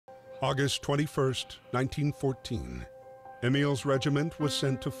August 21st, 1914. Emil's regiment was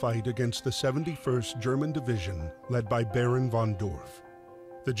sent to fight against the 71st German Division led by Baron von Dorf.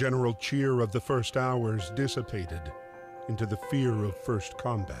 The general cheer of the first hours dissipated into the fear of first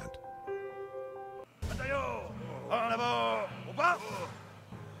combat.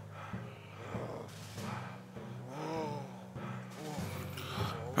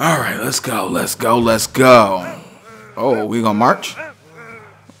 All right, let's go, let's go, let's go. Oh, we gonna march?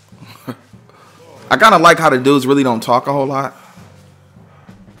 I kind of like how the dudes really don't talk a whole lot.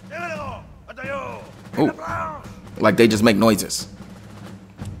 Oh, like they just make noises.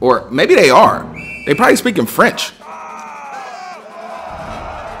 Or maybe they are. They probably speak in French.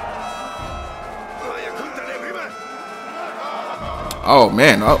 Oh,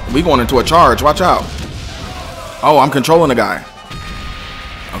 man. Oh, we going into a charge. Watch out. Oh, I'm controlling the guy.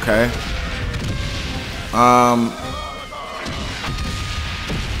 Okay.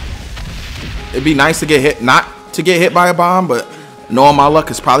 It'd be nice to get hit, not to get hit by a bomb, but knowing my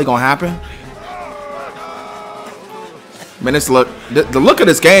luck is probably gonna happen. Man, this look, the look of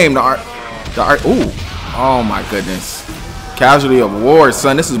this game, the art. Ooh, oh my goodness, casualty of war,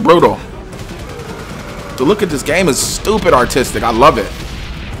 son. This is brutal. The look at this game is stupid artistic. I love it.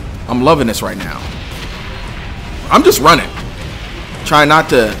 I'm loving this right now. I'm just running, trying not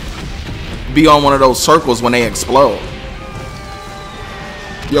to be on one of those circles when they explode.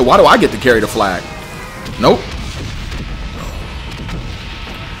 Yo, why do I get to carry the flag? Nope.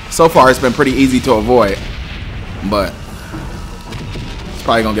 So far, it's been pretty easy to avoid, but it's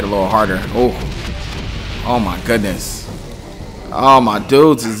probably gonna get a little harder. Oh my goodness. Oh, my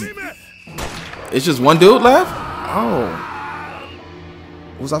dudes is. It's just one dude left? Oh.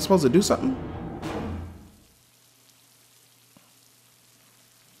 Was I supposed to do something?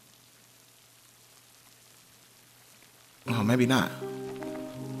 Oh, maybe not.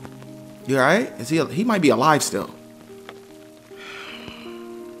 You all right? Is he might be alive still.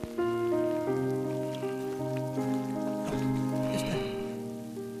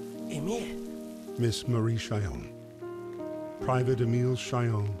 Miss Marie Chillon. Private Emile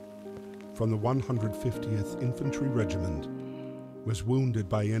Chillon from the 150th Infantry Regiment was wounded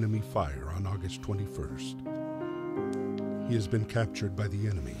by enemy fire on August 21st. He has been captured by the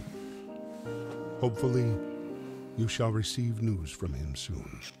enemy. Hopefully, you shall receive news from him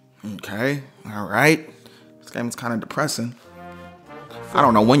soon. Okay, all right. This game is kind of depressing. I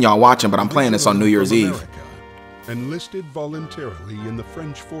don't know when y'all watching, but I'm playing this on New Year's Eve. Enlisted voluntarily in the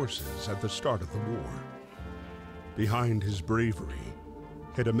French forces at the start of the war. Behind his bravery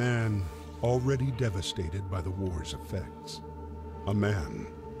hid a man already devastated by the war's effects. A man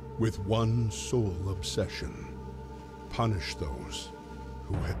with one sole obsession: punish those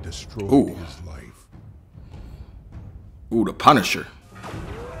who had destroyed his life. Ooh, the Punisher.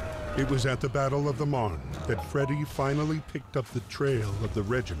 It was at the Battle of the Marne that Freddy finally picked up the trail of the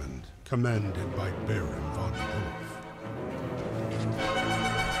regiment commanded by Baron von Dorf.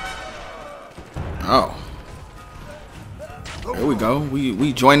 Oh. There we go.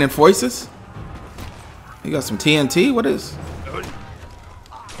 We joining forces. You got some TNT? What is?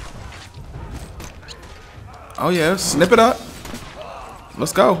 Oh yeah, snip it up.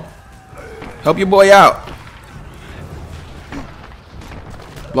 Let's go. Help your boy out.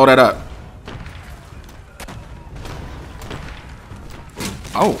 Blow that up.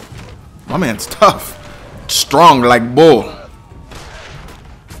 Oh, my man's tough. Strong like bull.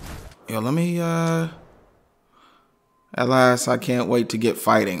 Yo, let me, at last, I can't wait to get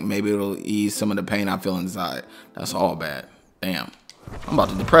fighting. Maybe it'll ease some of the pain I feel inside. That's all bad. Damn. I'm about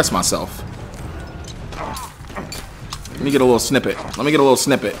to depress myself. Let me get a little snippet. Let me get a little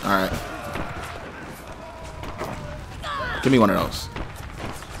snippet. All right. Give me one of those.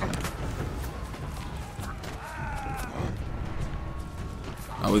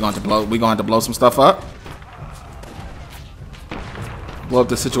 Oh, we're going to blow some stuff up. Blow up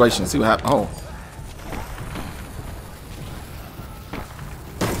the situation. See what happens. Oh.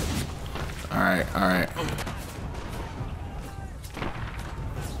 All right, all right.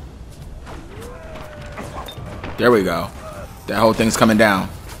 There we go. That whole thing's coming down.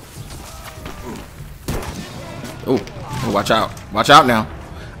 Ooh, watch out. Watch out now.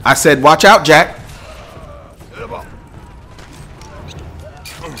 I said watch out, Jack.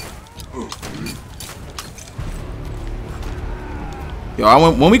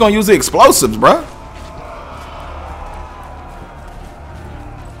 Yo, when we gonna use the explosives, bruh?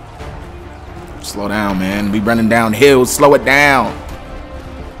 Slow down, man. We running down hills. Slow it down.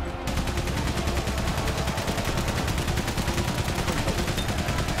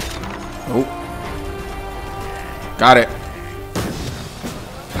 Oh. Got it.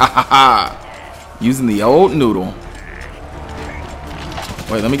 Using the old noodle.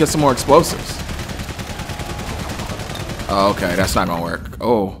 Wait, let me get some more explosives. Oh, okay, that's not gonna work.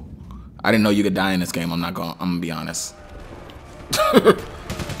 Oh, I didn't know you could die in this game. I'm gonna be honest.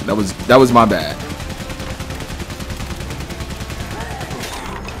 that was my bad.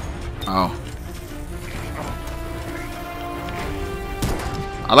 Oh.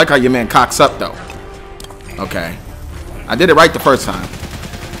 I like how your man cocks up though. Okay. I did it right the first time.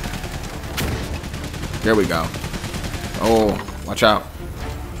 There we go. Oh, watch out.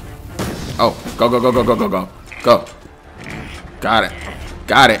 Oh, go, go, go, go, go, go, go. Go. Got it.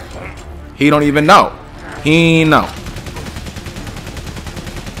 Got it. He don't even know. He know.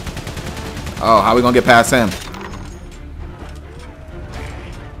 Oh, how we gonna get past him?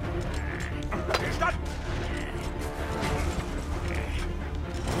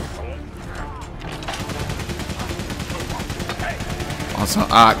 Awesome.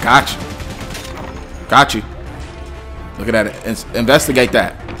 Got you. Got you. Look at that. Investigate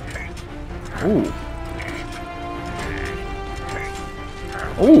that. Ooh.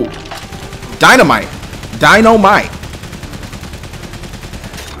 Ooh. Dynamite. Dynamite.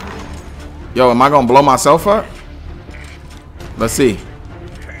 Yo, am I gonna blow myself up? Let's see.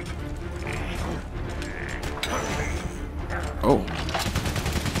 Oh.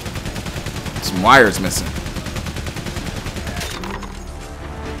 Some wires missing.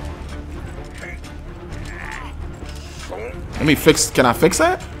 Let me fix. Can I fix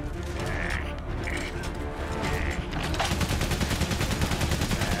that?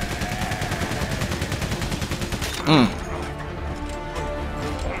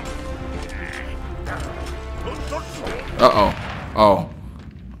 Uh-oh. Oh.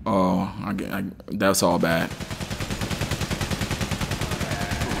 Oh. That's all bad.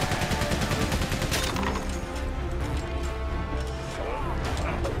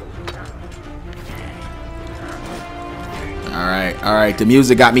 All right. The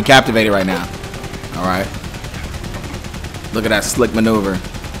music got me captivated right now. All right. Look at that slick maneuver.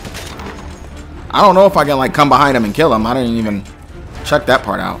 I don't know if I can like come behind him and kill him. I didn't even check that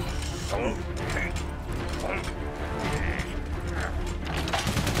part out.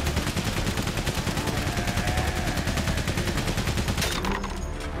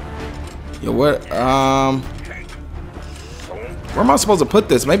 Yo, what? Where am I supposed to put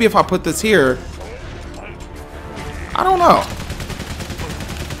this? Maybe if I put this here. I don't know.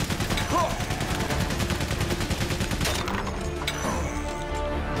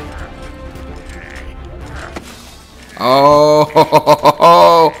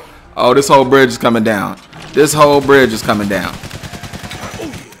 Oh, this whole bridge is coming down. This whole bridge is coming down.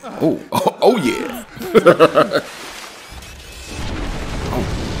 Oh yeah.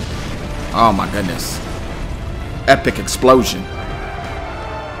 Oh my goodness. Epic explosion.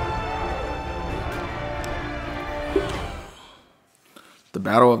 The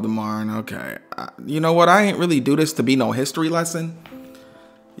Battle of the Marne. Okay. You know what? I ain't really do this to be no history lesson.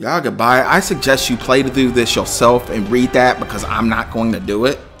 Y'all goodbye. I suggest you play through this yourself and read that because I'm not going to do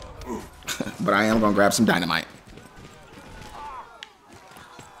it. But I am going to grab some dynamite.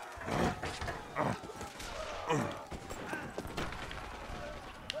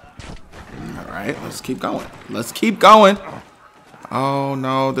 Alright, let's keep going. Let's keep going. Oh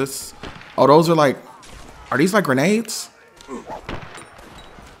no, this... Oh, those are like... Are these like grenades?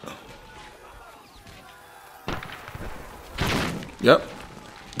 Yep.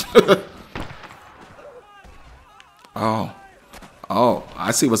 Oh,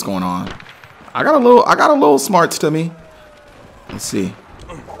 I see what's going on. I got a little smarts to me. Let's see.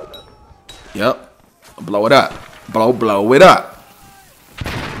 Yep. Blow it up. Blow it up.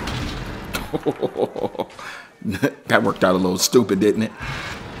 That worked out a little stupid, didn't it?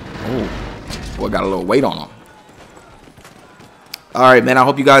 Oh, boy, got a little weight on him. All right, man. I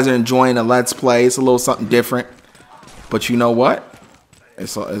hope you guys are enjoying the Let's Play. It's a little something different, but you know what?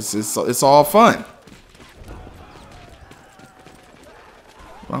 It's all fun.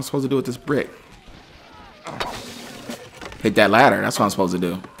 What am I supposed to do with this brick? Hit that ladder. That's what I'm supposed to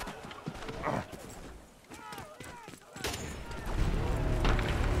do.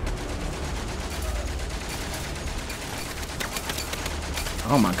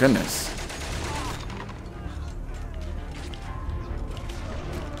 Oh my goodness.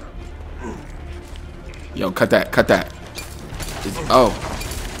 Yo, cut that. Oh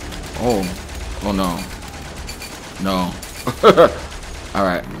no. All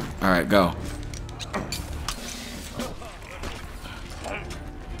right, go.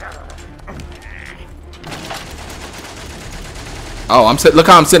 Oh, look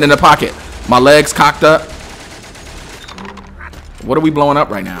how I'm sitting in the pocket. My legs cocked up. What are we blowing up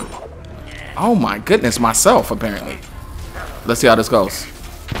right now? Oh my goodness, myself apparently. Let's see how this goes.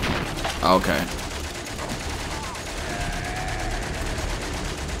 Okay.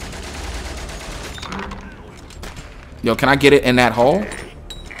 Yo, can I get it in that hole?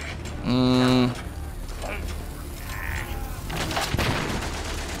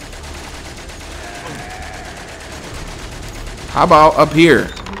 How about up here?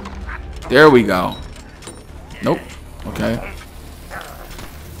 There we go. Nope. Okay.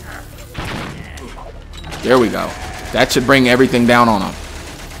 There we go. That should bring everything down on him.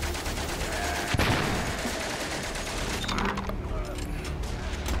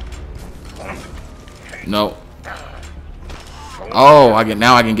 No. Oh,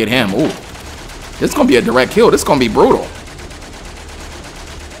 now I can get him. Ooh. This is gonna be a direct kill. This is gonna be brutal.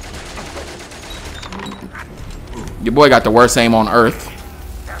 Your boy got the worst aim on earth.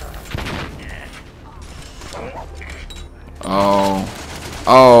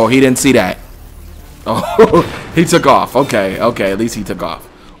 Oh, he didn't see that. Oh, he took off. Okay, at least he took off.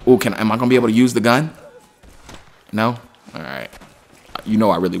 Ooh, am I gonna be able to use the gun? No? Alright. You know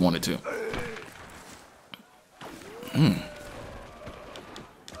I really wanted to.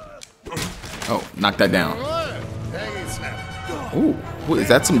 Oh, knock that down. Ooh, is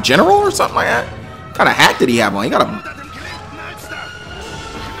that some general or something like that? What kind of hat did he have on? He got a...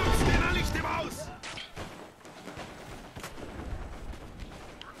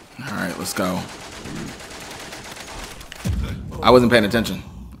 Alright, let's go. I wasn't paying attention.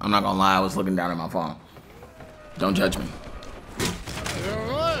 I'm not gonna lie, I was looking down at my phone. Don't judge me.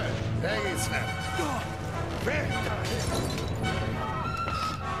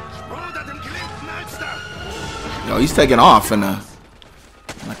 Yo, he's taking off in a...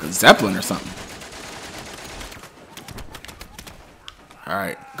 like a Zeppelin or something.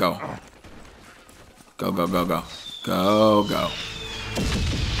 Alright, go. Go. Go.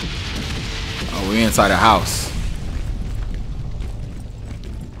 Oh, we're inside a house.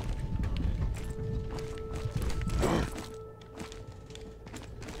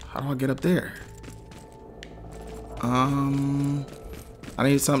 How do I get up there? I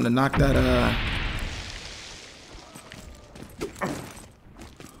need something to knock that,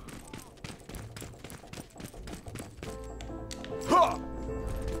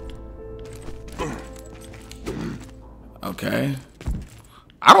 Okay.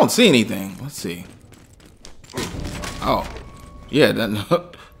 I don't see anything. Let's see. Oh. Yeah,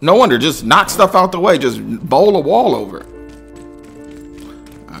 no wonder. Just knock stuff out the way. Just bowl a wall over.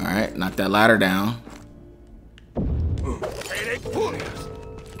 Alright, knock that ladder down.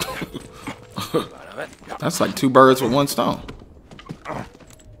 That's like 2 birds with 1 stone.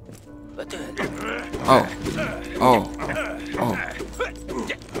 Oh.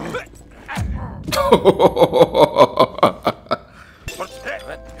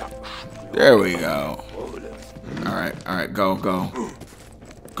 There we go. Alright, go.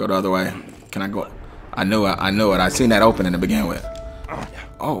 Go the other way. Can I go? I knew it. I seen that opening to begin with.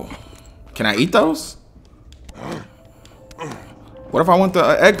 Oh. Can I eat those? What if I want the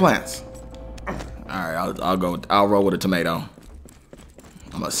eggplants? Alright, I'll roll with a tomato.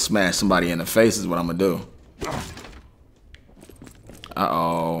 I'm gonna smash somebody in the face is what I'm gonna do.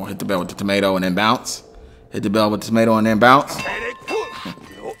 Uh-oh. Hit the bell with the tomato and then bounce. Hit the bell with the tomato and then bounce.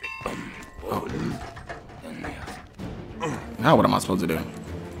 Oh. Now what am I supposed to do?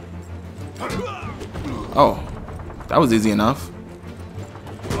 Oh. That was easy enough.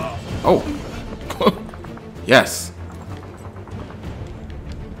 Oh. Yes.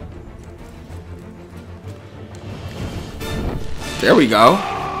 There we go.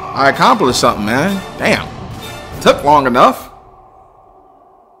 I accomplished something, man. Damn. Took long enough.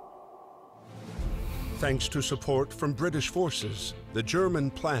 Thanks to support from British forces, the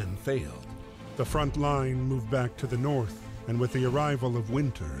German plan failed. The front line moved back to the north, and with the arrival of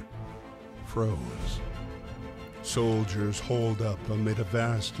winter, froze. Soldiers holed up amid a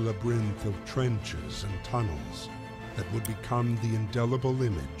vast labyrinth of trenches and tunnels that would become the indelible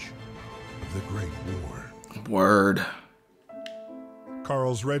image of the Great War. Word.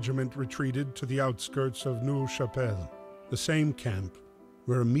 Karl's regiment retreated to the outskirts of Neuve-Chapelle, the same camp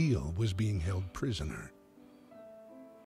where Emile was being held prisoner.